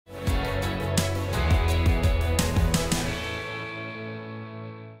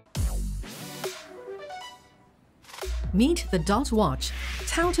Meet the Dot Watch,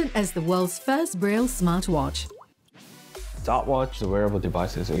 touted as the world's first Braille smartwatch. Dot Watch, the wearable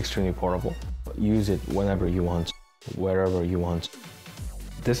device, is extremely portable. Use it whenever you want, wherever you want.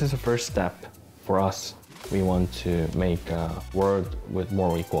 This is the first step for us. We want to make a world with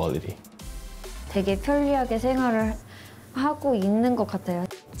more equality. 되게 편리하게 생활을 하고 있는 것 같아요.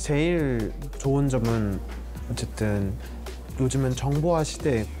 제일 좋은 점은 어쨌든 요즘은 정보화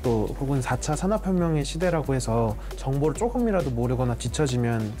시대 또 혹은 4차 산업혁명의 시대라고 해서 정보를 조금이라도 모르거나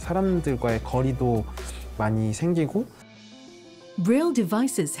뒤처지면 사람들과의 거리도 많이 생기고. Braille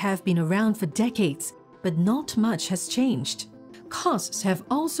devices have been around for decades, but not much has changed. Costs have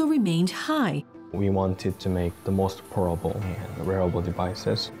also remained high. We wanted to make the most portable and wearable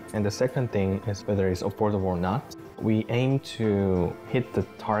devices. And the second thing is whether it's affordable or not. We aim to hit the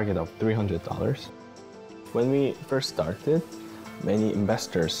target of $300. When we first started, many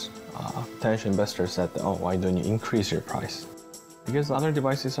investors, potential investors said, oh, why don't you increase your price? Because other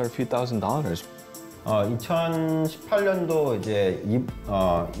devices are a few $1,000s. 2018년도 이제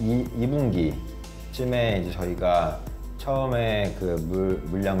 2분기쯤에 이제 저희가 처음에 그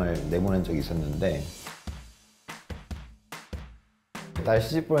물량을 내보낸 적이 있었는데 딸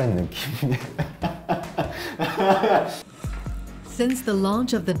시집 보낸 느낌이네. Since the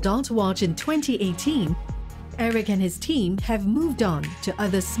launch of the Dot Watch in 2018, Eric and his team have moved on to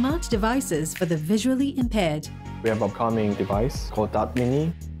other smart devices for the visually impaired. We have an upcoming device called Dot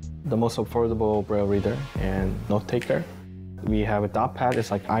Mini, the most affordable Braille reader and note taker. We have a Dot Pad,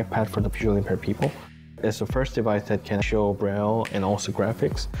 it's like iPad for the visually impaired people. It's the first device that can show Braille and also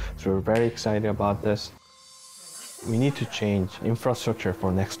graphics, so we're very excited about this. We need to change infrastructure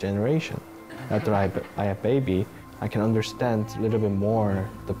for next generation. After I have a baby, I can understand a little bit more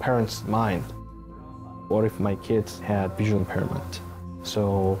the parents' mind. What if my kids had visual impairment?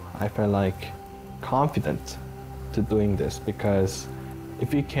 So I felt like confident to doing this, because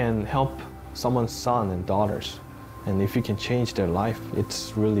if you can help someone's son and daughters, and if you can change their life,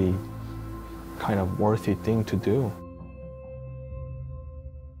 it's really kind of worthy thing to do.